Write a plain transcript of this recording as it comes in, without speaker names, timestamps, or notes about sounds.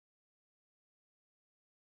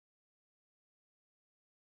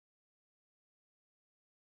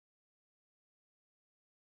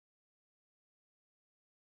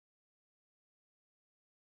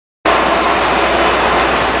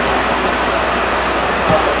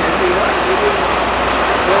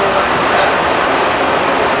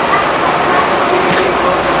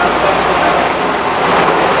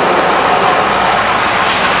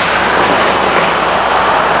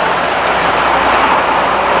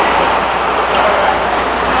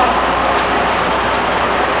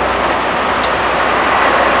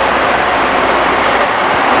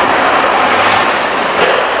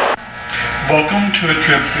to a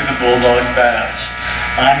trip through the Bulldog Baths.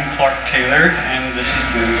 I'm Clark Taylor, and this is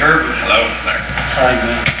Glenn Gerber. Hello, Clark. Hi,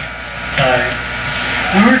 Glenn. Hi.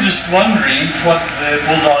 We were just wondering what the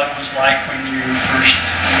Bulldog was like when you first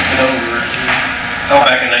took it over.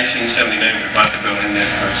 Back in 1979, we bought the building. It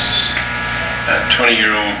was a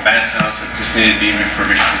 20-year-old bathhouse that just needed to be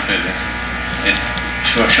refurbished completely. It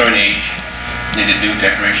showing age, needed new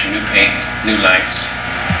decoration, new paint, new lights,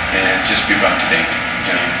 and just be brought to date.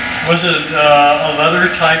 Was it a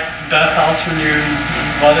leather-type bathhouse when you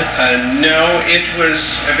bought it? No, it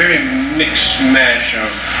was a very mixed mash of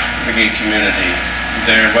the gay community.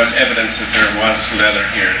 There was evidence that there was leather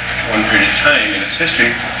here at one period of time in its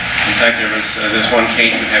history. In fact, there was this one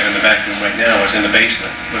cage we have in the back room right now was in the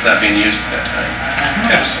basement, was not being used at that time.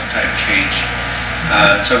 Pedestal-type cage.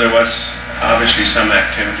 So there was obviously some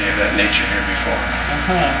activity of that nature here before.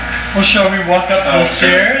 Well, shall we walk up those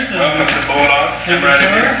stairs? Welcome to Bulldog. Right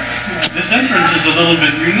here. This entrance is a little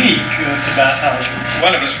bit unique to bathhouses.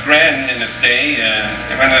 Well, it was grand in its day.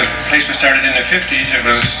 When the place was started in the 50s, it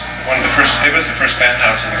was the first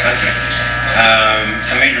bathhouse in the country.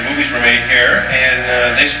 Some major movies were made here,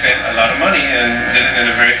 and they spent a lot of money and did it in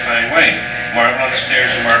a very fine way. Marble on the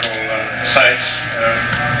stairs and marble on the sides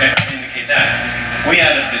indicate that. We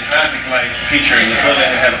added the traffic light feature in the building.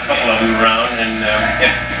 We have a couple of them around, and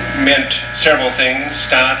it meant several things: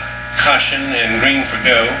 stop, caution, and green for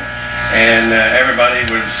go. And everybody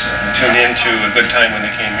was tuned in to a good time when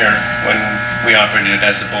they came here, when we operated it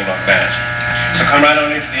as the Bulldog Baths. So come right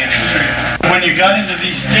on into the entrance area. When you got into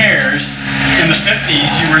these stairs in the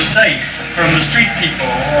 50s, you were safe from the street people.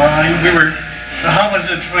 How was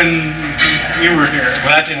it when you were here?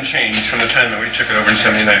 Well, that didn't change from the time that we took it over in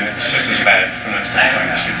 '79. It's just as bad from that standpoint.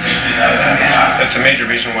 That's a major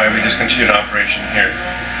reason why we discontinued operation here.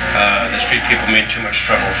 The street people made too much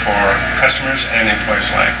trouble for customers and employees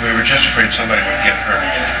alike. We were just afraid somebody would get hurt,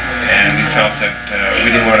 and we felt that we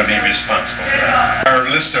didn't want to be responsible for that. Our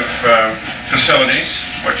list of facilities,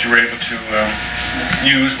 what you were able to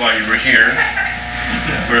use while you were here,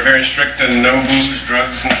 we're very strict on no booze,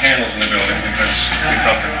 drugs, and candles in the building because we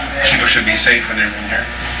felt that people should be safe when they're in here.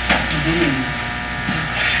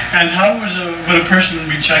 And how would a person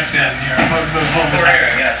be checked in here? Over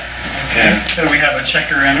here, yes. So we have a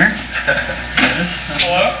checker inner. Yes.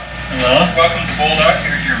 Hello. Hello. Welcome to Bulldog.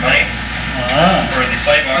 Here's your money for the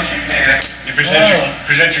site box. You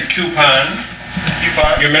present your coupon,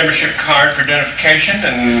 your membership card for identification,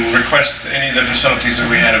 and request any of the facilities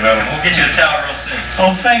that we had available. We'll get you a towel real soon.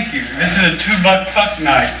 Oh, thank you. This is a $2 fuck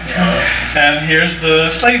night. And here's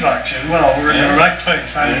the slave auction. Well, we're in the right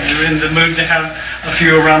place. I'm in the mood to have a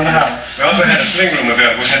few around the house. We also had a sling room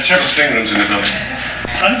available. We had several sling rooms in the building.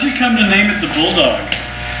 How did you come to name it the Bulldog?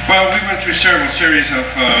 Well, we went through several series of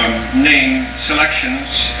name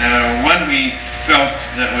selections. One we felt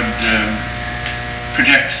that would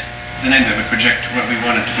project, the name that would project what we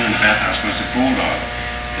wanted to do in the bathhouse was the Bulldog.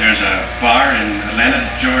 There's a bar in Atlanta,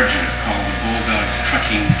 Georgia called the Bulldog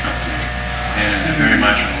Trucking Company, and a very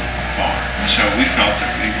macho bar. So we felt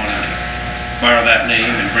that we wanted to borrow that name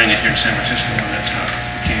and bring it here to San Francisco, and that's how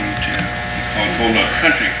it came to be called Bulldog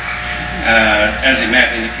Country, as the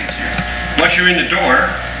map indicates here. Once you're in the door,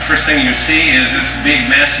 first thing you see is this big,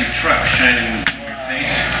 massive truck shining in your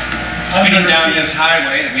face, speeding down this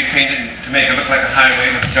highway that we painted to make it look like a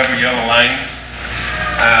highway with double yellow lines.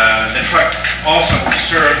 The truck also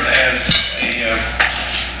served as a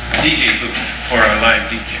DJ booth for a live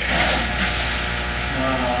DJ.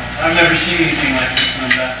 I've never seen anything like this in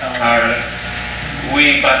a bathhouse.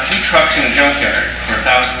 We bought 2 trucks in a junkyard for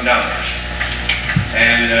 $1,000,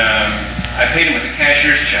 and I paid him with a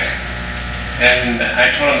cashier's check. And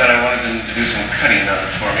I told them that I wanted them to do some cutting on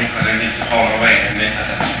it for me because they needed to haul it away, and they thought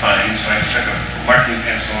that was fine. So I took a marking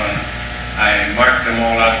pencil and I marked them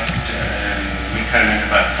all up, and we cut them into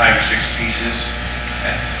about 5 or 6 pieces.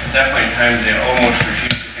 At that point in time, they almost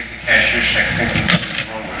refused to take the cashier's check, thinking something was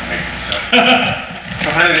wrong with me. So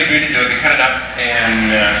finally they agreed to do it. They cut it up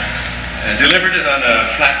and delivered it on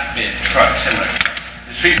a flatbed truck, semi-truck.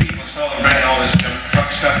 The street people saw them bringing all this junk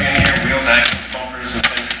truck stuff in here, wheels, axles, bumpers, and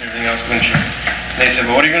everything else, windshield. And they said,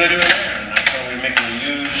 well, what are you going to do in there? And I told them we're making a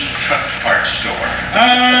used truck parts store.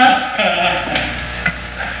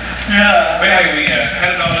 But anyway, we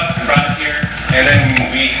cut it all up and brought it here, and then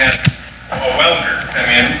we had a welder come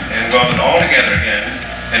in and weld it all together again,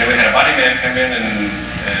 and then we had a body man come in and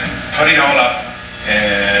put it all up,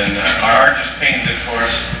 and our artist painted it for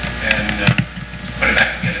us, and put it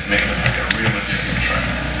back together to make it look like a real legitimate truck.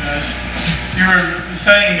 You were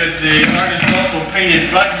saying that the artist also painted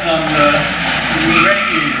buttons on the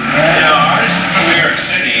radiator, right? Yeah, our artist is from New York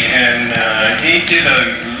City, and he did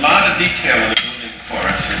a lot of detail in the building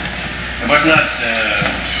was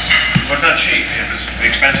not cheap. It was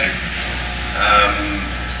expensive.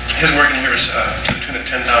 His work in here was to the tune of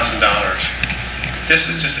 $10,000. This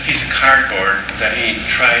is just a piece of cardboard that he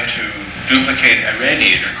tried to duplicate a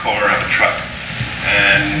radiator core of a truck.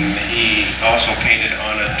 And he also painted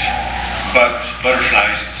on it bugs,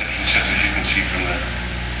 butterflies, etc., etc., as you can see from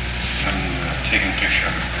taking a picture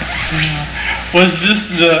of it. Was this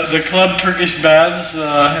the Club Turkish Baths?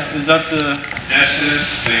 Is that the... This is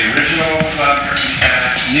the original Club Turkish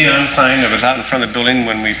Baths neon sign that was out in front of the building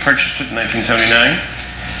when we purchased it in 1979.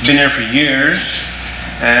 Been there for years,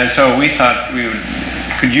 and so we thought we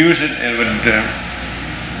could use it and would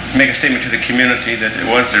make a statement to the community that it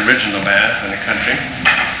was the original bath in the country.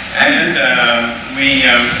 And we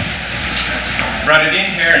brought it in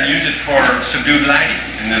here and used it for subdued lighting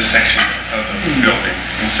in this section of the building.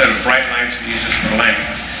 Instead of bright lights, we used it for lighting.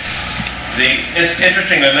 It's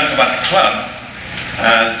interesting enough about the club,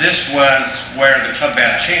 this was where the club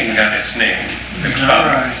bath chain got its name, the club.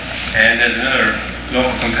 Right. And there's another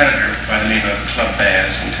local competitor by the name of Club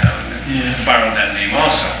Baths in town that borrowed that name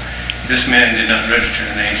also. This man did not register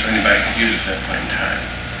the name so anybody could use it at that point in time.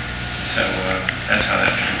 So that's how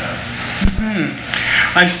that turned out.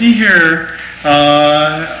 I see here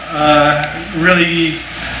really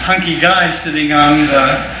hunky guy sitting on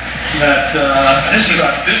that this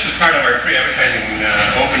is part of our pre-advertising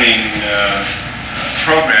opening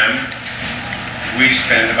program. We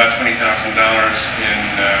spent about $20,000 in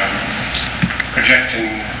projecting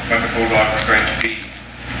what the Bulldog was going to be,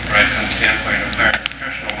 right from the standpoint of hiring a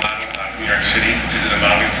professional model out of New York City to do the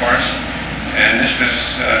modeling for us. And this was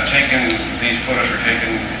these photos were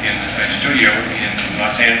taken in a studio in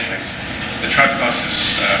Los Angeles. The truck costs us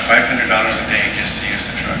 $500 a day just to use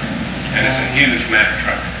the truck. And it's a huge Mack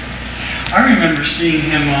truck. I remember seeing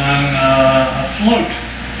him on a float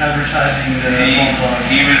advertising the Bulldog.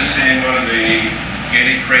 He was in one of the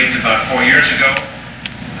Gaiety parades about 4 years ago.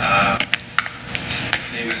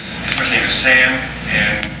 His first name is Sam,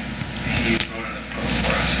 and he wrote a book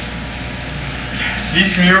for us.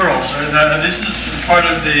 These murals, this is part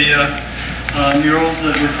of the murals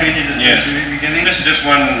that were painted at the beginning? This is just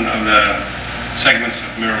one of the segments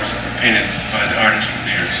of murals that were painted by the artist from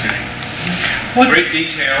New York City. Great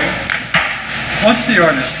detail. What's the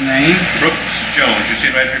artist's name? Brooks Jones. You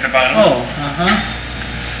see it right here at the bottom? Oh,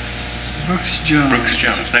 Brooks Jones. Brooks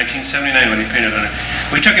Jones, 1979 when he painted on it.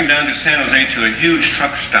 We took him down to San Jose to a huge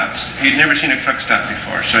truck stop. He'd never seen a truck stop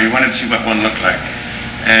before, so he wanted to see what one looked like.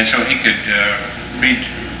 And so he could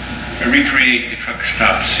recreate the truck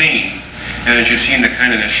stop scene. And as you see in the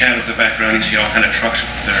kind of the shadows of the background, you see all kind of trucks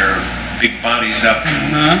with their big bodies up,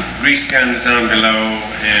 and grease guns down below,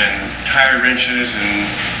 and tire wrenches and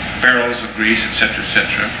barrels of grease, etc.,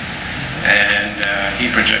 etc. And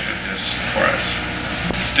he projected this for us.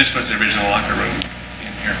 This was the original locker room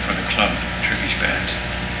in here for the Club Turkish Baths.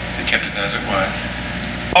 They kept it as it was.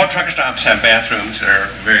 All truck stops have bathrooms that are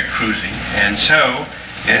very cruisy, and so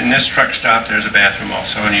in this truck stop there's a bathroom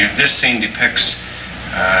also. And this scene depicts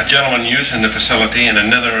a gentleman using the facility and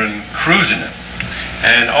another one cruising it.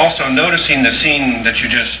 And also noticing the scene that you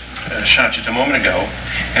just shot just a moment ago.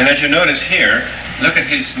 And as you notice here, look at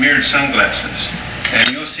his mirrored sunglasses. And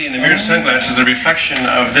you'll see in the mirrored sunglasses the reflection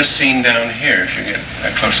of this scene down here, if you get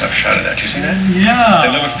a close-up shot of that. You see that? Yeah.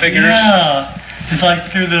 The little figures. Yeah. It's like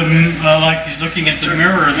through the, like he's looking at the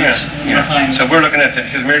mirror that's behind. So we're looking at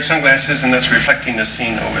his mirrored sunglasses, and that's reflecting the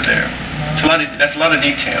scene over there. It's that's a lot of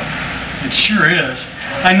detail. It sure is.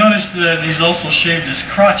 I noticed that he's also shaved his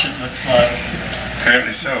crotch, it looks like.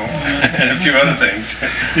 Apparently so. And a few other things.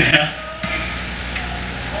 Yeah.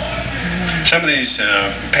 Some of these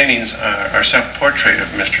paintings are self-portrait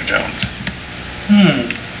of Mr. Jones.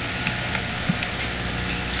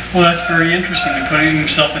 Well, that's very interesting, to putting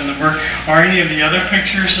himself in the work. Are any of the other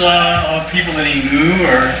pictures of people that he knew,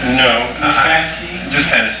 or no? Fantasy?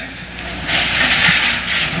 Just fantasies.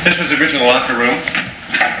 This was the original locker room,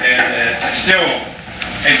 and still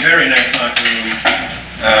a very nice locker room.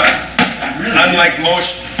 Unlike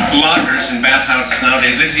most lockers in bathhouses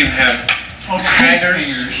nowadays, these even have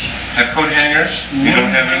hangers. Have coat hangers. You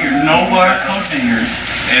don't have hangers. No wire coat hangers.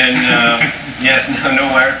 And yes, no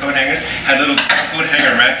wire coat hangers. Had a little coat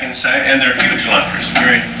hanger rack inside, and they're huge lockers.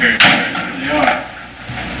 Very, very good. They are.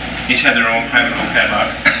 Each had their own private little padlock.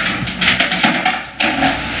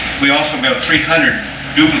 We also built 300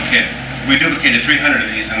 duplicate. We duplicated 300 of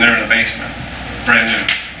these, and they're in the basement, brand new,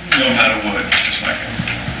 built out of wood, just like it.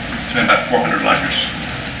 It's been about 400 lockers.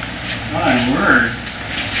 My word.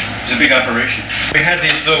 It's a big operation. We had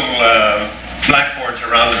these little blackboards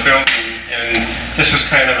around the building, and this was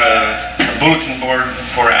kind of a bulletin board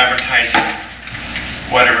for advertising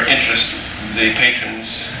whatever interest the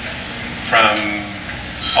patrons from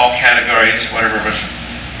all categories, whatever was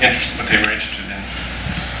what they were interested in.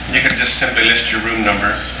 You could just simply list your room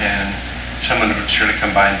number and someone would surely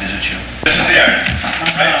come by and visit you. This is the art,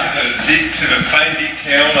 right to the fine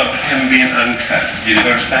detail of him being uncut. Do you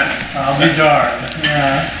notice that? I'll be darned,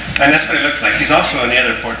 yeah. And that's what he looked like. He's also in the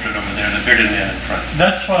other portrait over there, the bearded man in front.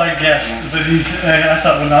 That's what I guessed, but he's, I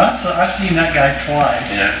thought, well, no, I've seen that guy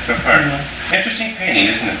twice. Yeah, so far. Yeah. Interesting painting,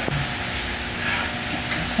 isn't it?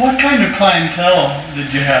 What kind of clientele did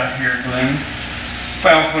you have here, Glenn?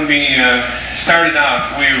 Well, when we started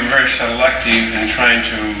out, we were very selective in trying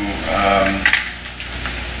to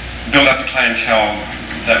build up the clientele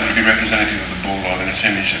that would be representative of the Bulldog and its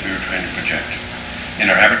image that we were trying to project in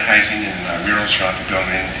our advertising, in our murals throughout the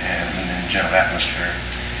building, and in the general atmosphere.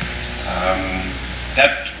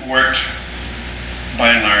 That worked by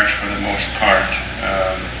and large for the most part.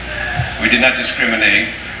 We did not discriminate.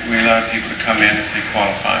 We allowed people to come in if they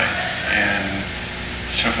qualified. And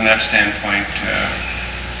so from that standpoint,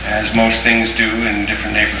 as most things do in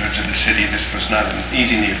different neighborhoods of the city, this was not an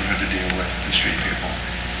easy neighborhood to deal with, the street people.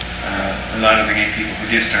 A lot of the gay people who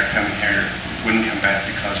did start coming here wouldn't come back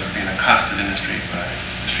because of being accosted in the street by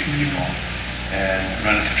the street people and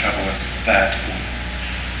run into trouble with that.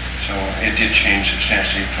 So it did change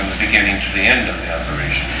substantially from the beginning to the end of the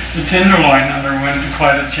operation. The Tenderloin underwent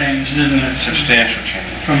quite a change, didn't it? Substantial change.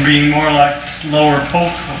 From being more like Lower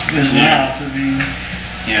Polk is now to being...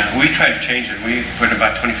 Yeah, we tried to change it. We put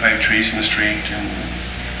about 25 trees in the street and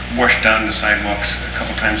washed down the sidewalks a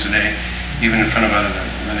couple times a day, even in front of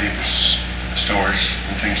the neighbors' stores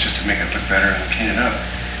and things, just to make it look better and clean it up.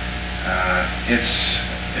 It's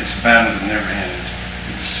a battle that never ended.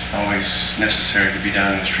 It's always necessary to be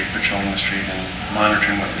down in the street, patrolling the street and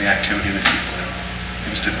monitoring what the activity of the people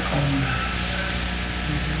is. It's difficult.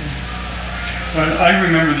 But I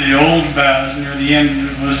remember the old baths near the end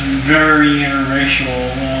was very interracial.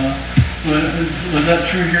 Was that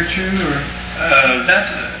true here too, or?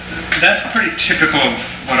 That's pretty typical of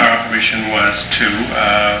what our operation was too.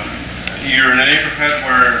 You're in a neighborhood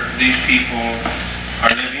where these people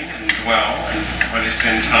are living and dwell and where they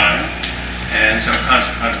spend time, and so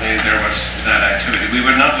consequently there was that activity. We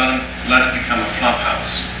would not let it become a flop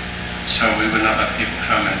house, so we would not let people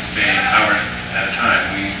come and stay hours at a time.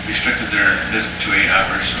 We restricted their visit to 8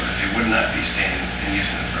 hours so that they would not be staying and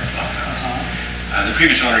using it for a flop house. The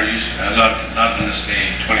previous owner allowed them to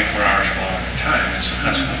stay 24 hours or longer at a time, and so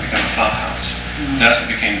consequently it became a flop house. Thus it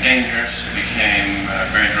became dangerous, it became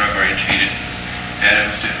very drug orientated, and it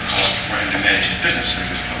was difficult for him to manage his business, so he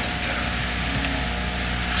just closed it down.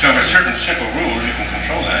 So with certain simple rules, you can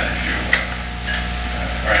control that if you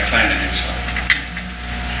are inclined to do so.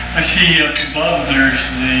 I see up above there's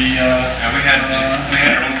the... we had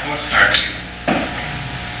our own postcards.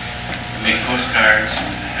 We made postcards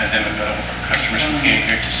and had them available for customers who came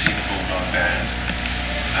here to see the Bulldog baths.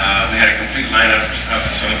 We had a complete lineup of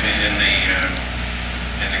facilities in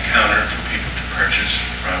the counter for people to purchase,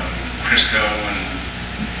 from Crisco and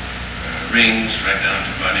rings right down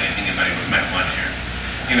to about anything anybody might want here.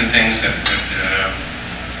 Even things that would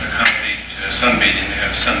accommodate sunbathing. We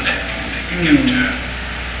have sun deck.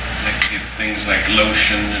 They could give things like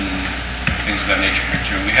lotion and things of that nature here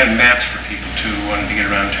too. We had maps for people too who wanted to get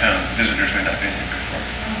around town, visitors who had not been here before.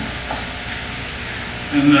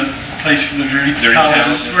 And the place for the dirty towels.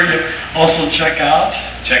 Is this where you also check out?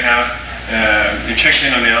 Check out. You checked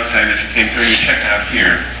in on the outside as you came through. You checked out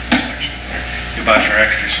here, this section here. You bought your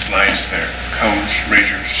extra supplies there: combs,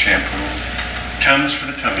 razors, shampoo, Tums for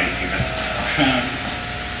the tummy, even.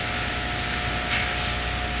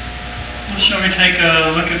 Well, shall we take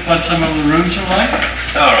a look at what some of the rooms are like?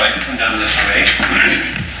 All right, come down this way.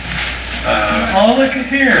 Oh, look at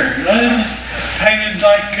here. That is painted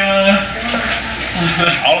like...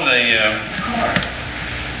 all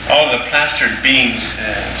of the plastered beams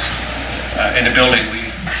in the building we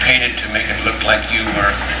painted to make it look like you were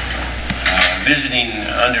visiting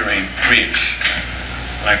under a bridge,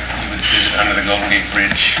 like you would visit under the Golden Gate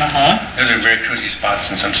Bridge. Those are very cozy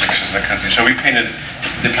spots in some sections of the country. So we painted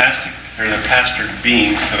the plastered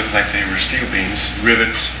beams to look like they were steel beams,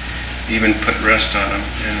 rivets, even put rust on them,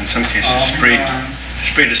 and in some cases sprayed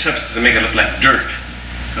a substance to make it look like dirt,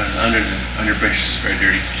 because under bridges is very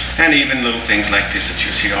dirty. And even little things like this that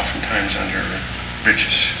you see oftentimes under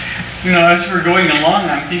bridges. You know, as we're going along,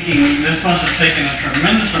 I'm thinking this must have taken a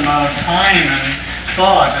tremendous amount of time and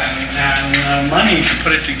thought and money to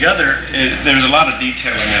put it together. There's a lot of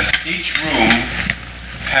detail in this. Each room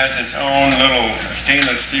has its own little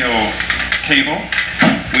stainless steel table.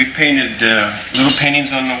 We painted little paintings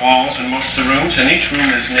on the walls in most of the rooms, and each room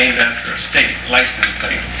is named after a state, license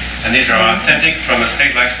plate. And these are authentic from a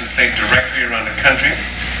state license plate directly around the country.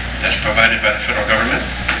 That's provided by the federal government.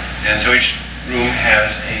 And so each room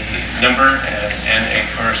has a number and a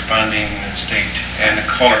corresponding state and a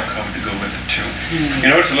color code to go with it too.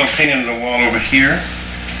 You notice a little painting on the wall over here?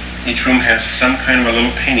 Each room has some kind of a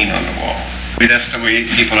little painting on the wall. Maybe that's the way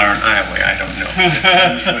people are in Iowa, I don't know.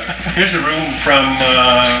 Here's a room from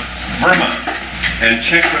Vermont. And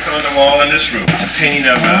check what's on the wall in this room. It's a painting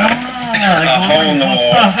of a hole in the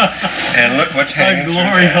wall. And look what's hanging through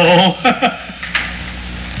glory there. hole.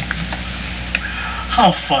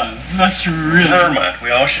 How fun. That's really... Vermont.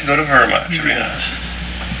 We all should go to Vermont, should we not?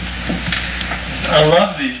 I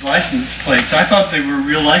love these license plates. I thought they were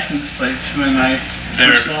real license plates when I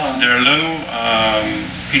first saw them. They're little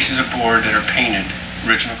pieces of board that are painted,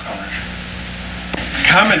 original colors.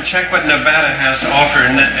 Come and check what Nevada has to offer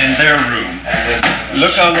in their room.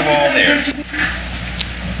 Look on the wall there.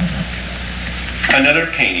 Another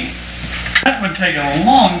painting. That would take a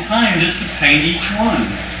long time just to paint each one.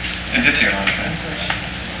 It did take a long time.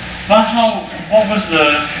 But what was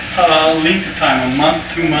the length of time? A month,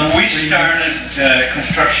 2 months? We started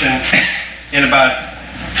construction in about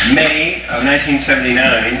May of 1979,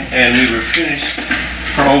 and we were finished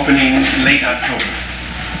for opening late October.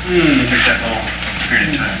 It took that long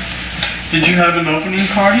period of time. Did you have an opening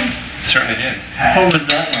party? Certainly did. What was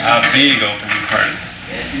that like? A big opening party.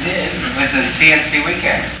 Yes, you did. It was a CNC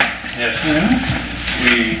weekend. Yes.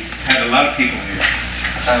 We had a lot of people here.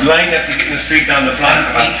 Lined up to get in the street down the block,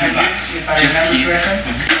 about 2 blocks. If I remember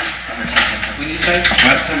correctly. Would you say?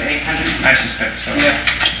 What? Some 800? I suspect so. Yeah.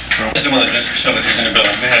 This is one of the facilities in the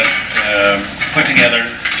building. We had put together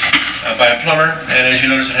by a plumber, and as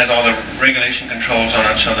you notice, it has all the regulation controls on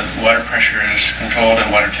it so that water pressure is controlled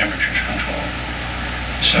and water temperature is controlled.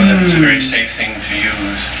 So that it's a very safe thing to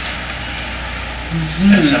use.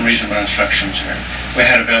 And some reasonable instructions here. We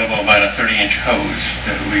had available about a 30-inch hose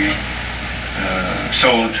that we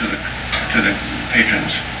sold to the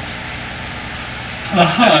patrons.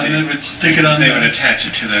 And they would stick it on They would attach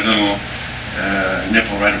it to the little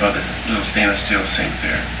nipple right above the little stainless steel sink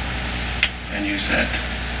there and use that.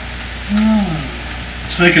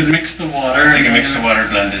 So they could mix the water. They could mix the water,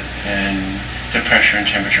 blend it, and the pressure and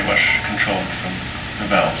temperature was controlled from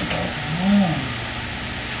the valves above.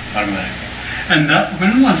 Automatically. And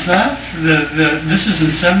when was that? This is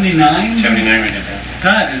in 79? 79 we did that.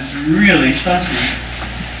 That is really something.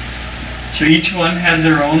 So each one had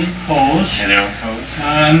their own hose. Had their own hose.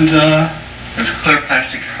 And it was a clear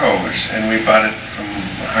plastic hose, and we bought it from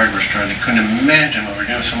a hardware store. They couldn't imagine what we're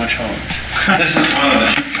doing so much hose. This is one of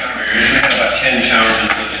the 2 shower areas. We had about 10 showers in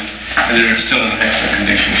the building, and they're still in excellent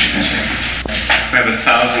condition, as you can see. We have a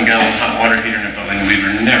 1,000-gallon hot water heater in the building, and we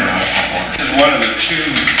were never out of hot water. This is one of the 2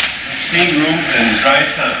 steam rooms and dry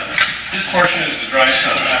saunas. This portion is the dry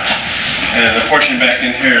sauna, and the portion back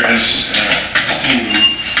in here is steam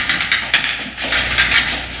room.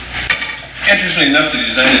 Interestingly enough, the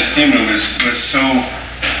design of the steam room was so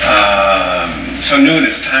new in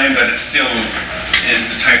its time, but it still is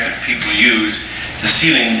the type that people use. The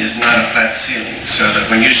ceiling is not a flat ceiling, so that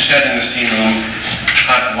when you sit in the steam room,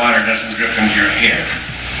 hot water doesn't drip into your hair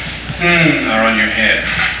or on your head.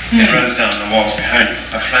 It runs down the walls behind you.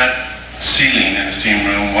 A flat ceiling in the steam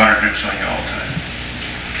room, water drips on you all the time.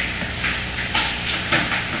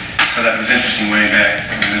 So that was interesting way back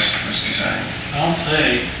when this was designed. I'll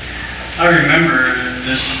say, I remember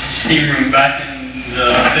this steam room back in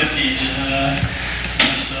the 50s.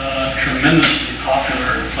 Was a tremendously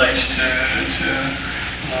popular place to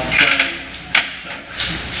play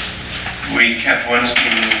sex. We kept one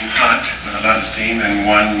steam room hot with a lot of steam and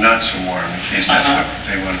one not so warm, in case that's what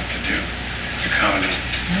they wanted to do, to accommodate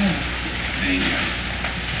the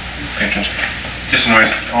patrons. This one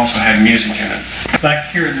also had music in it.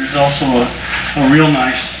 Back here, there's also a real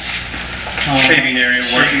nice shaving area,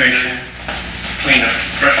 workstation, clean up,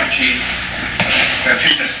 brush your teeth. We have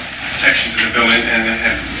 2 sections of the building, and then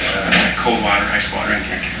had cold water, ice water in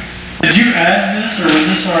here too. Did you add this, or was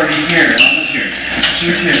this already here? This here.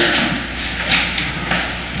 This here.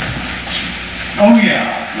 Oh yeah,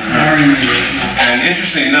 I remember it. And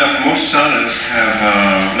interestingly enough, most saunas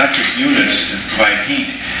have electric units that provide heat.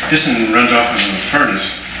 This one runs off of a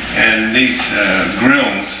furnace, and these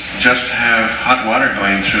grills just have hot water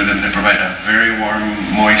going through them. They provide a very warm,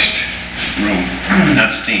 moist room.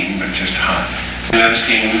 Not steam, but just hot. Another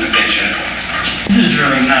steam with a bench in it. This is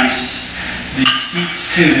really nice. These seats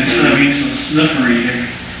too, instead of being so slippery,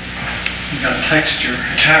 you've got texture.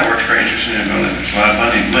 The tile works very interesting in the building. There's a lot of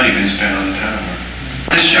money been spent on the tile work.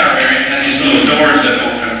 This shower area has these little doors that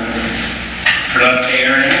open for a lot of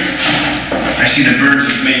air in. I see the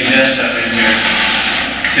birds have made nests up in here.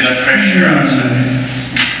 See that pressure outside?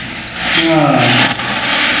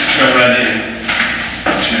 Go right in.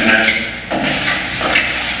 Too nasty.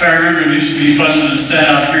 I remember it used to be fun to stand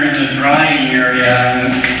out here in the drying area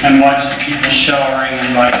and watch the people showering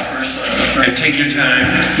and vice versa. And take your time.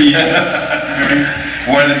 Yes.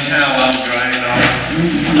 Wear the towel out dry and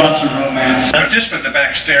all. Lots of romance. But this was the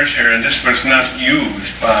back stairs here, and this was not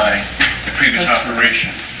used by the previous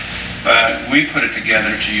operation. But we put it together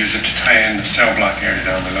to use it to tie in the cell block area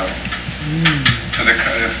down below. So the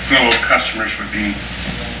flow of customers would be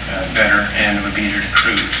better and it would be easier to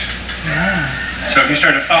cruise. So if you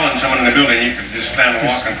started following someone in the building, you could just plan on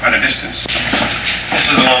walking quite a distance. This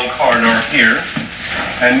is a long corridor here.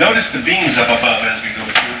 And notice the beams up above as we go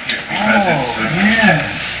through here. Because it's,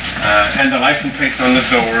 and the license plates on the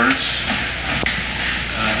doors.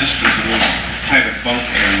 This was a little private bunk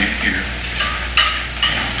area here.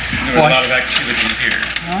 There was a lot of activity here.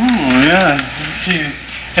 Oh, yeah. See,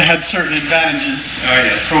 it had certain advantages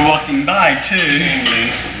for walking by, too.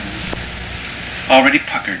 Mainly already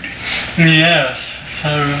puckered. Yes.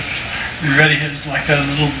 So, ready like a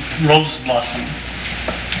little rose blossom.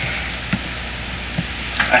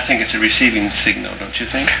 I think it's a receiving signal, don't you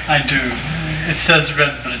think? I do. It says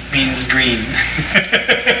red, but it means green.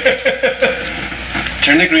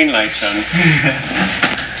 Turn the green lights on.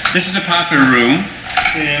 This is a popular room.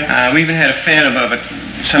 Yeah. We even had a fan above it.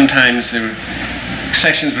 Sometimes there were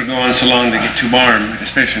sections would go on so long they get too warm,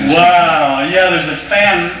 especially in the summer. Wow, yeah, there's a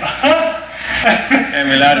fan. And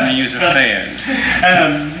we allowed them to use a fan.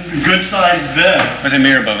 And a good-sized bed. With a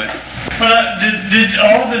mirror above it. But did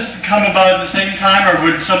all this come about at the same time, or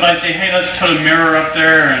would somebody say, hey, let's put a mirror up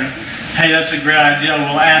there, and hey, that's a great idea,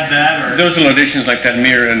 we'll add that? Or those little additions like that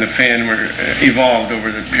mirror and the fan were evolved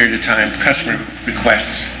over the period of time. Customer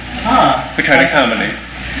requests. We try to accommodate.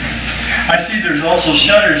 I see there's also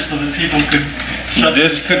shutters so that people could shut.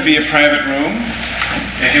 This could be a private room,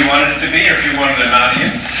 if you wanted it to be, or if you wanted an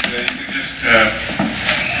audience. You could just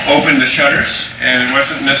open the shutters, and it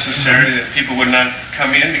wasn't necessary that people would not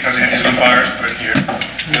come in because they had these little bars put here.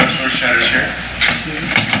 Those little shutters here.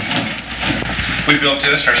 We built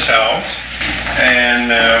this ourselves,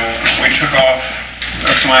 and we took off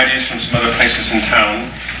some ideas from some other places in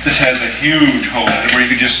town. This has a huge hole in it where you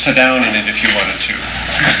could just sit down in it if you wanted to.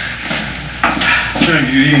 So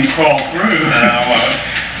you even crawl through.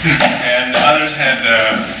 And others had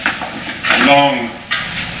long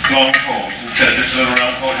holes. Instead of just a little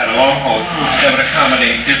round hole, it had a long hole that would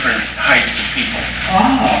accommodate different heights of people.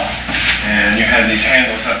 And you had these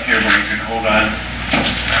handles up here where you could hold on.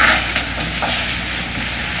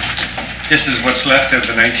 This is what's left of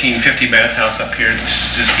the 1950 bathhouse up here. This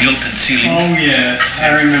is just gilded ceiling. Oh yes,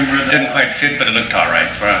 I remember that. Didn't quite fit, but it looked all right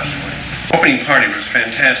for us. Opening party was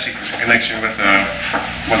fantastic. It was a connection with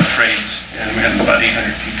one of the parades, and we had about 800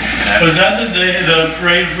 people for that. Was that the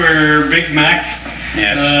parade where Big Mac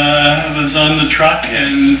was on the truck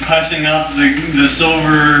and passing out the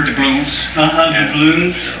silver... The balloons. The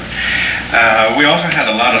balloons. We also had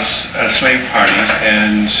a lot of slave parties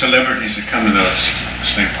and celebrities that come to those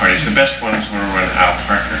slave parties. The best ones were when Al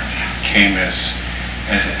Parker came as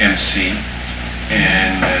an MC,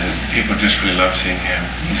 and people just really loved seeing him.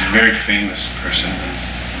 He's a very famous person, and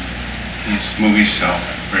his movies sell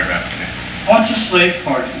very rapidly. What's a slave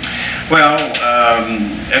party? Well,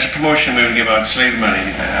 as a promotion, we would give out slave money.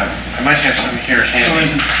 I might have some here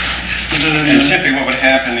handy. And simply what would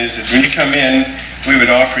happen is that when you come in, we would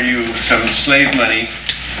offer you some slave money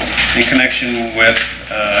in connection with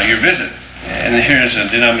your visit. And here's a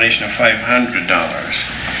denomination of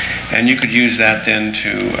 $500. And you could use that then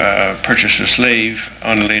to purchase a slave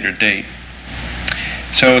on a later date.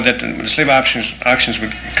 So that the slave auctions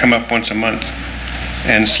would come up once a month.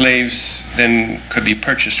 And slaves then could be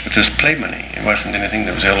purchased with this play money. It wasn't anything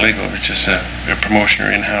that was illegal. It was just a promotion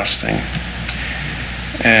or in-house thing.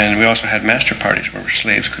 And we also had master parties where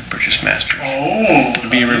slaves could purchase masters. Oh, it would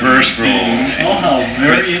be reverse roles. Oh, how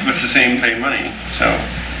very with the same play money. So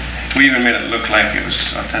we even made it look like it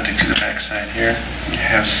was authentic to the backside here. You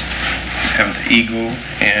have the eagle,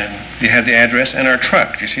 and you have the address and our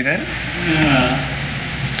truck. Do you see that? Yeah.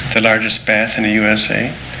 The largest bath in the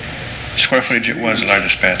USA. Square footage, it was the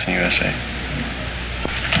largest bath in the USA.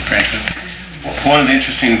 Frankly. One of the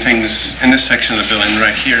interesting things in this section of the building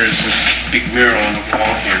right here is this big mural on the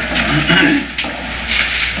wall here.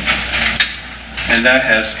 And that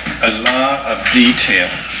has a lot of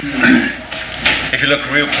detail. If you look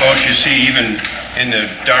real close, you see even in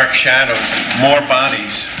the dark shadows, more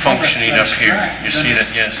bodies functioning up here. You see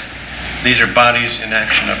that, yes. These are bodies in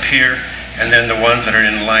action up here, and then the ones that are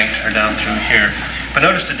in light are down through here. But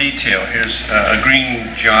notice the detail. Here's a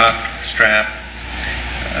green jock strap,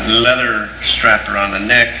 leather strap around the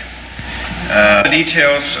neck. The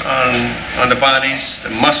details on the bodies, the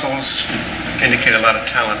muscles indicate a lot of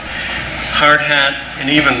talent. Hard hat and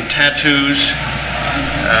even tattoos.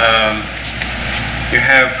 You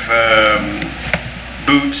have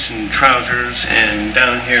boots and trousers, and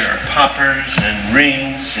down here are poppers and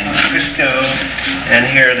rings and Crisco, and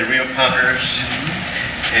here are the real poppers.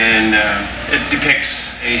 And it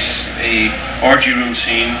depicts a orgy room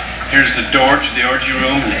scene. Here's the door to the orgy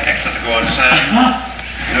room and the exit to go outside.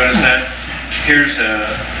 You notice that? Here's a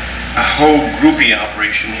whole groupie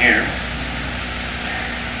operation here.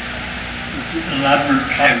 Elaborate.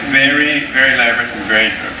 And very, very elaborate and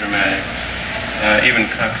very dramatic. Even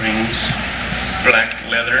cock rings, black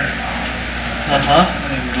leather.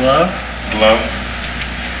 And glove. Glove.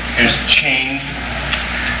 Here's a chain.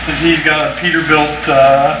 He's got a Peterbilt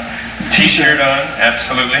T-shirt on,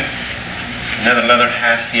 absolutely. Another leather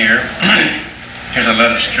hat here. Here's a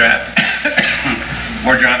leather strap.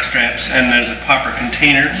 More jock straps, and there's a popper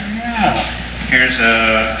container. Yeah. Here's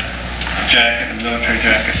a jacket, a military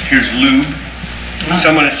jacket. Here's lube.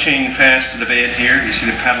 Someone is chained fast to the bed here. You see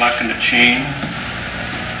the padlock and the chain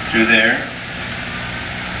through there.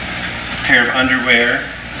 A pair of underwear.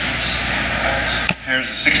 Here's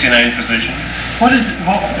a 69 position. What is it?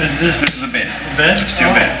 What is this? This is a bed. A bed?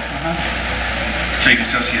 Steel bed. So you can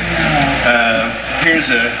still see it. Here's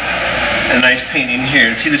a nice painting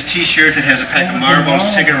here. See this T-shirt that has a pack of Marlboro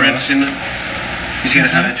cigarettes in it? You see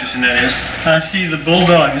how interesting that is? I see the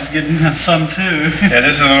Bulldog is getting some too. Yeah,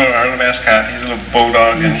 this is our little mascot. He's a little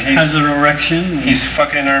bulldog, and he has an erection. He's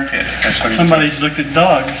fucking an armpit. That's what somebody's looked at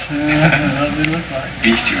dogs. What they look like.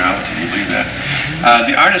 Bestiality, you believe that?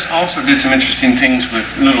 The artist also did some interesting things with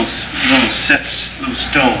little sets, little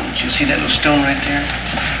stones. You see that little stone right there?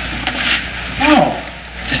 Oh.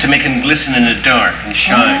 Just to make them glisten in the dark and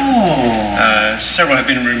shine. Oh. Several have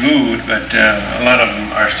been removed, but a lot of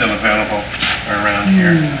them are still available around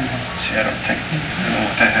here. See, I don't know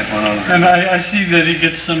what that had going on. And I see that he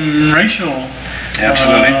gets some racial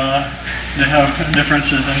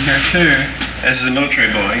differences in here too. This is a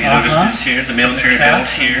military boy. You notice this here, the military belt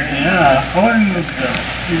here. Yeah, the belt.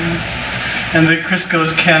 Yeah. And the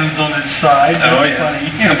Crisco's cans on its side. Oh yeah, funny.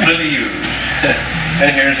 Completely used.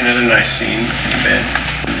 And here's another nice scene in the bed.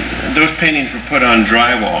 Those paintings were put on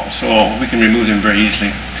drywall, so we can remove them very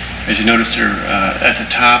easily. As you notice, they're at the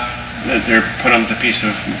top. They're put on with a piece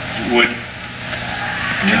of wood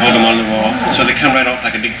to hold them on the wall, so they come right off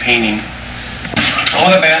like a big painting. All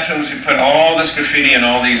the bathrooms, we put all this graffiti and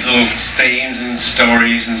all these little stains and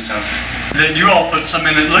stories and stuff. Then you all put some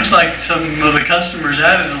in. It looks like some of the customers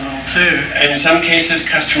added a little too. In some cases,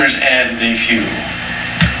 customers add a few.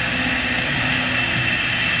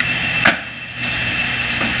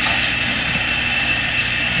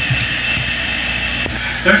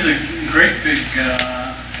 There's a great big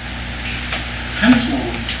pencil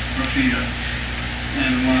graffiti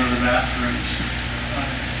in one of the bathrooms. I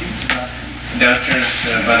think it's a bathroom. Downstairs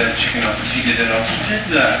by the chicken office, he did it also. He did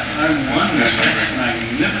that. I wonder. That's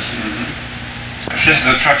magnificent. This is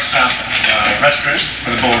the truck stop restaurant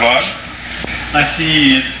for the Bulldog. I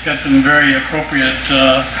see it's got some very appropriate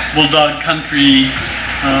Bulldog country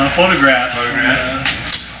photographs.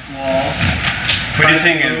 Walls. We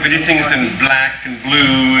did things in black and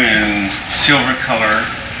blue and silver color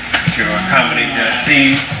to accommodate that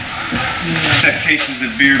theme. Set cases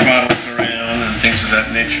of beer bottles around and things of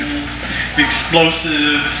that nature.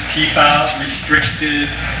 Explosives, keep out, restricted,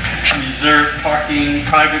 reserved parking,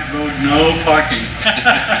 private road, no parking.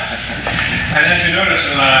 And as you notice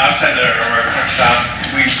outside our truck stop,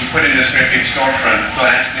 we put in this great big storefront,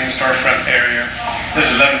 glass-clean storefront area. This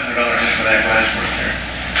is $1,100 just for that glass work there.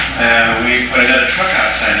 We put another truck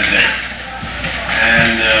outside of there.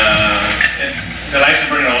 And the lights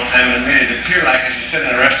are burning all the time, and it made it appear like as you sit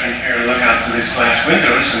in a restaurant here and look out through these glass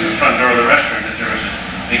windows in the front door of the restaurant that there was a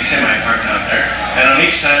big semi parked out there. And on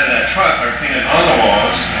each side of that truck are painted on the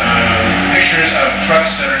walls pictures of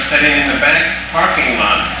trucks that are sitting in the back parking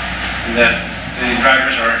lot that the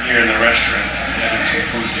drivers are here in the restaurant having some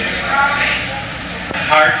food there.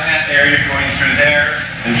 Hard hat area going through there,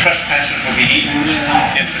 and trespassers will be eaten.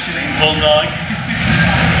 Interesting. Bulldog.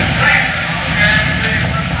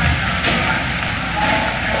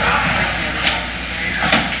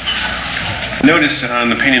 Notice on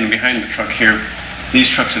the painting behind the truck here, these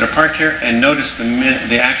trucks that are parked here, and notice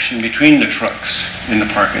the action between the trucks in the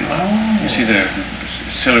parking lot. You see the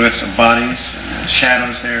silhouettes of bodies, and the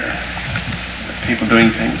shadows there, the people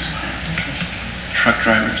doing things. Truck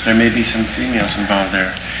drivers. There may be some females involved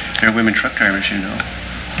there. There are women truck drivers, you know.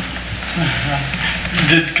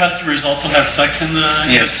 Did customers also have sex in the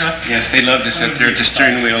truck? Yes, they love to sit there at the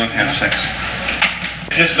steering wheel and have sex.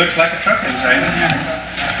 It just looks like a truck inside.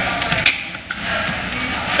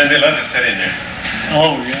 And they love to sit in there.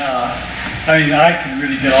 Oh yeah. I mean, I could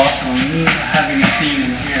really get off on having a scene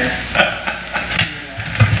in here.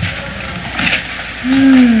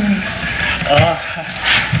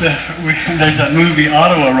 There's that movie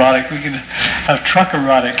Autoerotic. We could have truck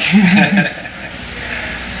erotic.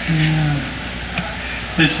 Yeah.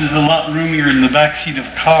 This is a lot roomier in the back seat of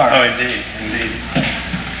a car. Oh, indeed, indeed.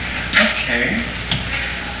 Okay.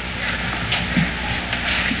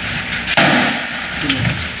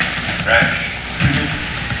 Right.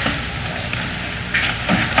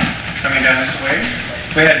 Coming down this way,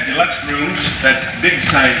 we had deluxe rooms, that's big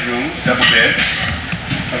size rooms, double beds,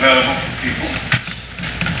 available for people.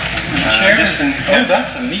 Chair? Oh,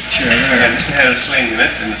 that's a neat chair there. Yeah, this had a sling in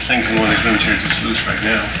it, and the sling's in one of these room chairs that's loose right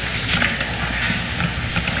now.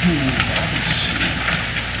 Let's see.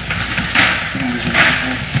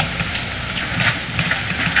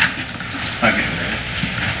 I'll get there.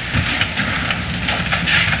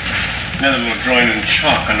 Another little drawing in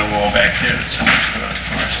chalk on the wall back there that someone's put on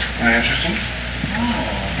for us. Isn't that interesting?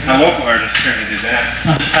 Oh. A local artist here who did that.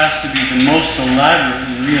 This has to be the most elaborate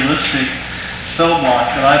and realistic cell block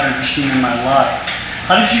that I've ever seen in my life.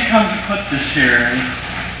 How did you come to put this here?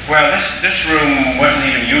 Well, this room wasn't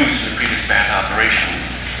even used in the previous bath operation.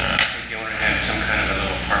 I think the owner had some kind of a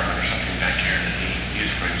little apartment or something back here that he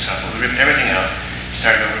used for himself. But we ripped everything out,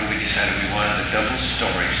 started over, and we decided we wanted a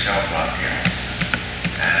double-story cell block here.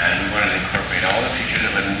 And we wanted to incorporate all the features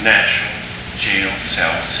of a natural jail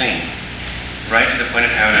cell scene. Right to the point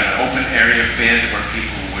of having an open area bed where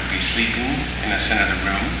people would be sleeping in the center of the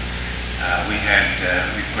room. We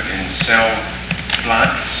put in cell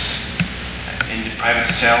blocks into private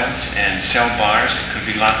cells and cell bars that could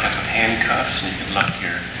be locked up with handcuffs, and you could lock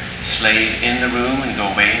your slave in the room and go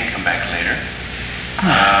away and come back later.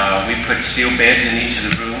 We put steel beds in each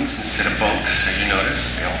of the rooms instead of bunks, as you notice.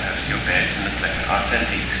 They all have steel beds in the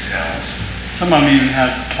authentic cells. Some of them even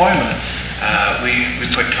have toilets. We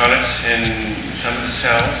put toilets in some of the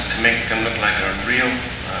cells to make them look like a real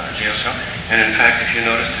jail cell. And in fact, if you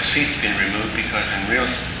notice, the seats been removed because in real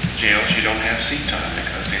jails you don't have seats on them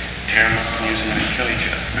because they tear them up and use them to kill each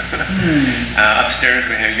other. Upstairs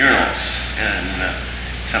we have urinals in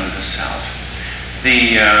some of the cells.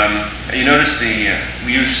 You notice we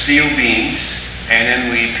used steel beams, and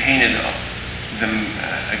then we painted them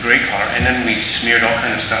a gray color, and then we smeared all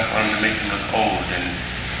kind of stuff on them to make them look old and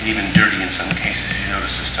even dirty in some cases. You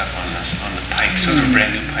notice the stuff on the pipes. Those are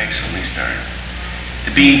brand new pipes when we started. The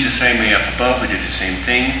beams the same way up above. We did the same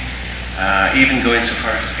thing. Even going so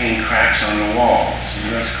far as painting cracks on the walls. You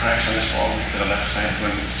notice cracks on this wall to the left side going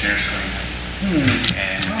to the stairs going up.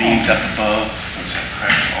 And the beams up above, those have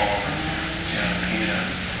cracks all over. See how they're painted on.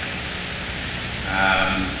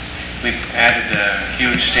 We've added a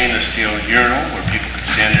huge stainless steel urinal where people could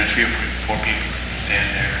stand there, 3 or 4 people could stand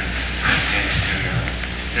there and stand in the steel urinal.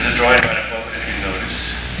 There's a drawing right above it if you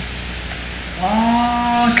notice.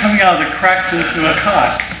 Oh, coming out of the cracks into a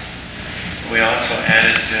cock. We also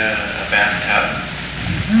added a bathtub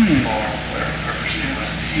for whatever purpose it was.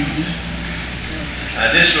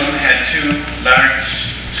 This room had 2 large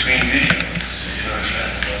screen videos. You notice right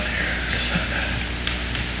above here, just like that.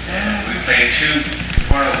 And we played 2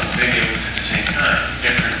 portable videos at the same time,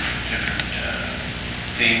 different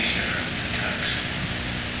themes, different types,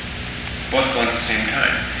 both going at the same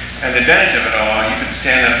time. And the advantage of it all, you could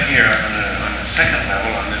stand up here on the second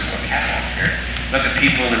level on this little catwalk here, look at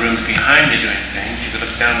people in the rooms behind you doing things. You could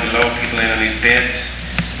look down below, people in on these beds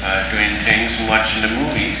doing things and watching the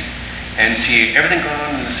movies, and see everything going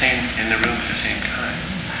on in the room at the same time.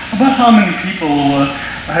 About how many people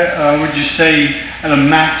would you say at a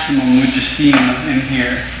maximum would you see in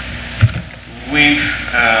here? We've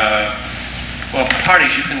well,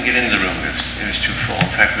 parties, you couldn't get into the room. It was too full.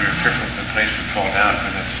 In fact, we were fearful the place would fall down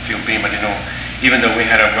because that's a steel beam. But you know, even though we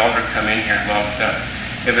had a welder come in here and weld it up,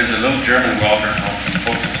 it was a little German welder on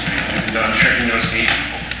Fulton Street. And I'm sure he knows 8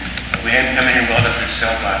 people. But we had him come in here and weld up his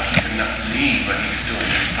cell block. He could not believe what he was doing.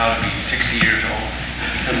 He was probably 60 years old.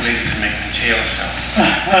 He couldn't believe he was making a jail cell.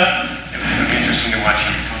 It would be interesting to watch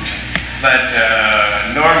him function. But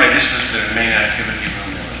normally, this was the main activity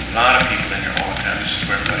room. There were a lot of people in there all the time. This is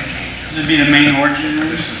where everybody came. This would be the main orgy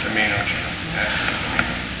room? This is the main orgy room.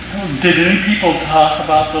 Absolutely. Did any people talk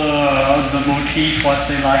about the motif,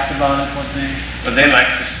 what they liked about it, Well, they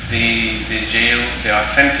liked the jail, the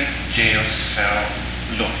authentic jail cell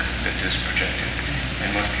look that this projected,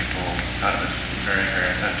 and most people thought it was very,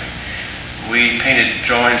 very authentic. we painted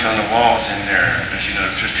drawings on the walls in there. As you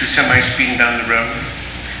notice, there's two semis speeding down the road,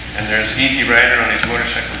 and there's an Easy Rider on his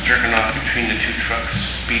motorcycle jerking off between the two trucks,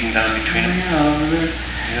 speeding down between them.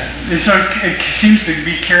 It seems to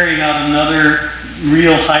be carrying out another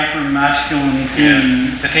real hyper-masculine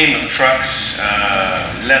theme. The theme of trucks,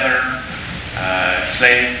 leather,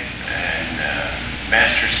 slave, and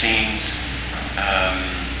master scenes.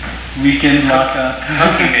 Weekend lockup.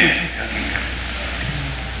 Hunking men.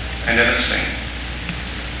 Another thing.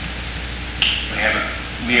 We have a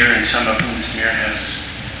mirror, and some of them, this mirror has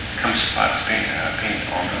some spots painted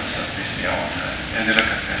all that stuff basically all the time. And they look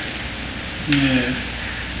authentic. Yeah.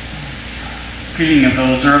 Speaking of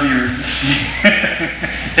those earlier,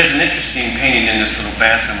 there's an interesting painting in this little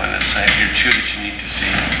bathroom on this side here too that you need to see.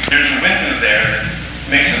 There's a window there that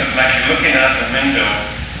makes it look like you're looking out the window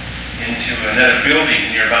into another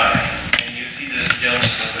building nearby. And you see this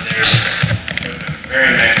gentleman over there with a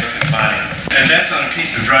very nice looking body. And that's on a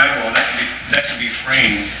piece of drywall. That can be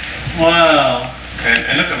framed. Wow.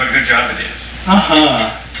 And look at what a good job it is.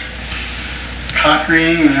 Cock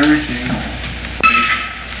ring and everything.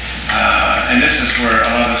 And this is where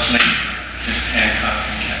a lot of the slaves were just handcuffed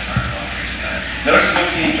and kept hard all through the time. Notice the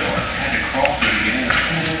little door. I had to crawl through to get in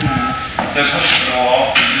there. There's hooks for the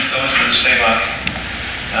wall. We use those for the slave auction.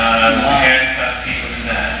 We handcuff people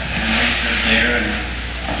to that. And they stood there and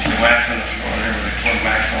they wax on the floor there where they poured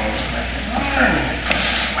wax all over the place.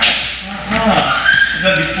 Is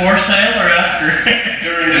that before sale or after?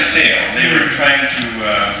 During the sale, they were trying to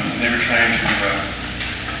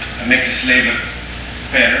make the slave look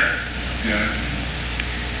better, good.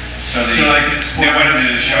 So they wanted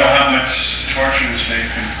to show how much torture the slave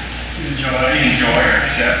could enjoy or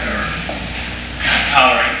accept or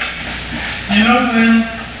tolerate. You know, when,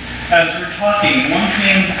 as we're talking, one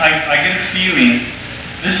thing I get a feeling,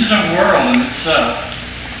 this is a world in itself.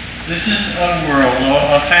 This is a world,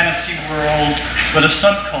 a fantasy world, but a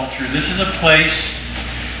subculture. This is a place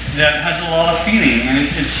that has a lot of feeling, and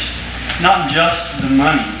it's not just the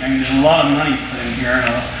money. I mean, there's a lot of money put in here,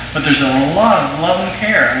 but there's a lot of love and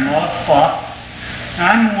care and a lot of thought. And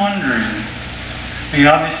I'm wondering, I mean,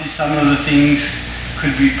 obviously some of the things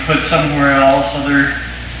could be put somewhere else,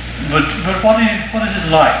 but what is it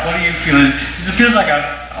like? What do you feel? It feels like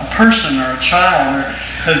a person or a child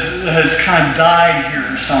has kind of died here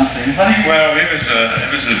or something. Well, it was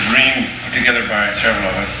a dream put together by several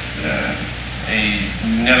of us.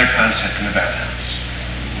 Another concept in the bathhouse.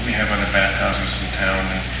 We have other bathhouses in town,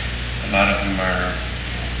 and a lot of them are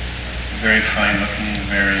very fine looking,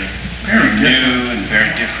 very new and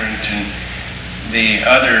very different. And the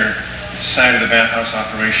other side of the bathhouse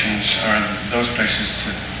operations are those places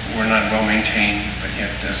that were not well maintained, but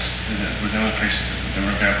yet were the only places that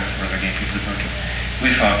were available for the gay people to go to. We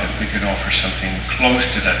thought that we could offer something close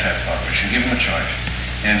to that type of operation, give them a choice,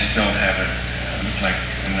 and still have it look like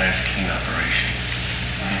a nice, clean operation,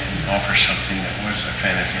 and offer something that was a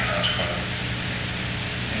fantasy house for them.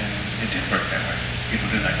 And it did work that way. People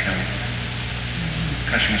did like coming.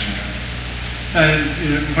 Customers enjoyed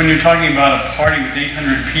it. When you're talking about a party with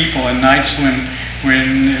 800 people and nights when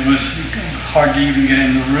it was hard to even get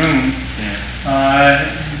in the room,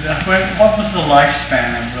 what was the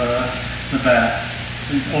lifespan of the bath?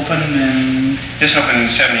 It opened in... This opened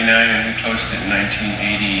in '79 and we closed it in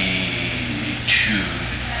 1982,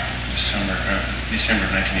 December of 1982.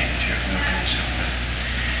 We opened in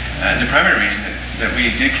December. The primary reason that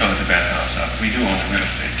we did close the bathhouse up, we do own the real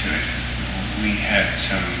estate too, is we had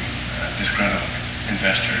some disgruntled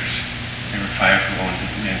investors. There were 5 who owned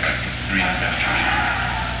it, and then up to 3 investors.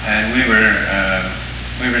 And we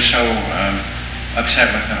were so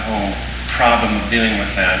upset with the whole problem of dealing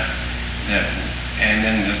with that and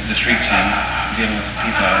then the street scene, dealing with the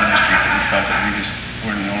people out on the street, that we felt that we just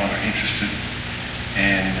were no longer interested,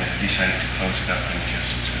 and decided to close it up and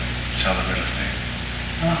just sell the real estate.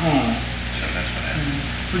 So that's what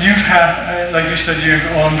happened. You've had, like you said, you've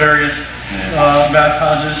owned various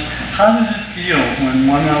bathhouses. How does it feel when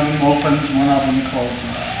one of them opens, one of them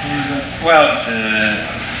closes? Well,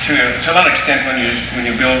 to a lot of extent, when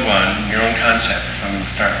you build one, your own concept, from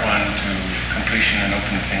start one to completion and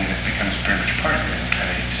open the thing, that becomes pretty much part of it, and kind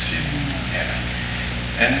of hate to see it happen.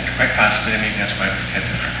 And quite possibly, maybe that's why we've kept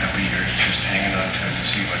it for a couple of years, just hanging on to it to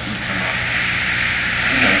see what would come up.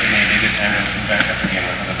 Who knows, it may be a good time to open back up again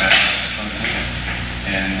with the bathhouse closing,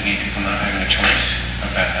 and gay people not having a choice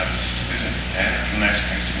of bathhouses to visit, and a nice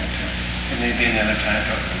place to go to. It may be another time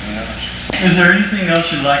to open, who knows. Is there anything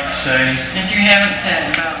else you'd like to say? That you haven't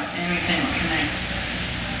said about anything connected?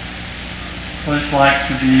 What it's like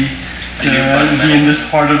to be in this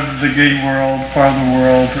part of the gay world, part of the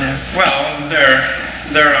world? Well, there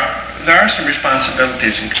there are some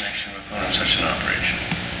responsibilities in connection with owning such an operation.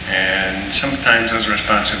 And sometimes those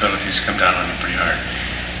responsibilities come down on you pretty hard.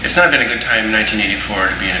 It's not been a good time in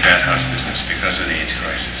 1984 to be in a bathhouse business because of the AIDS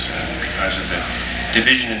crisis and because of the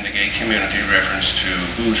division in the gay community in reference to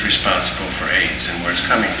who's responsible for AIDS and where it's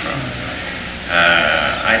coming from.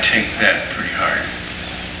 I take that pretty hard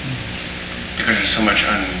because there's so much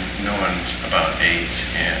unknown about AIDS,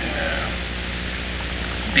 and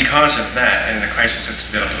because of that and the crisis that's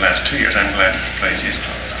been over the last 2 years, I'm glad that the place is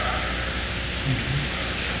closed.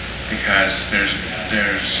 Because there's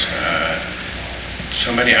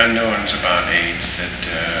so many unknowns about AIDS that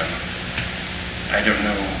I don't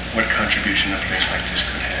know what contribution a place like this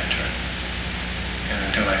could have to it. And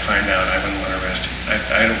until I find out, I wouldn't want to rest.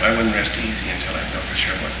 I wouldn't rest easy until I know for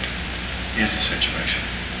sure what is the situation.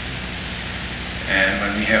 And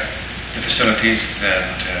when we have the facilities that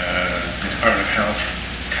the Department of Health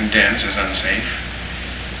condemns as unsafe,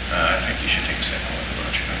 I think you should take a second look at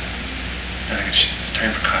what you're doing. I think it's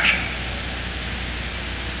time for caution.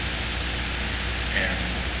 And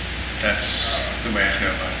that's the way I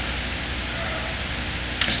feel about it.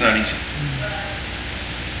 It's not easy.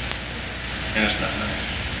 And it's not nice.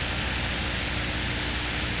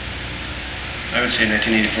 I would say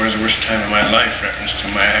 1984 is the worst time of my life, reference to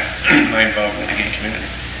my involvement in the gay community.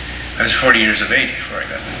 I was 40 years of age before I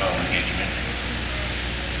got involved in the gay community.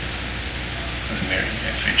 I was married, I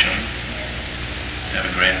had 3 children. I have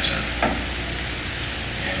a grandson.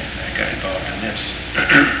 And I got involved in this.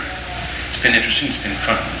 It's been interesting, it's been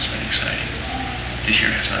fun, it's been exciting. This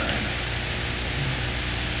year has not been.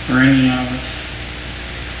 For any of us.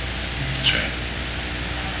 That's right.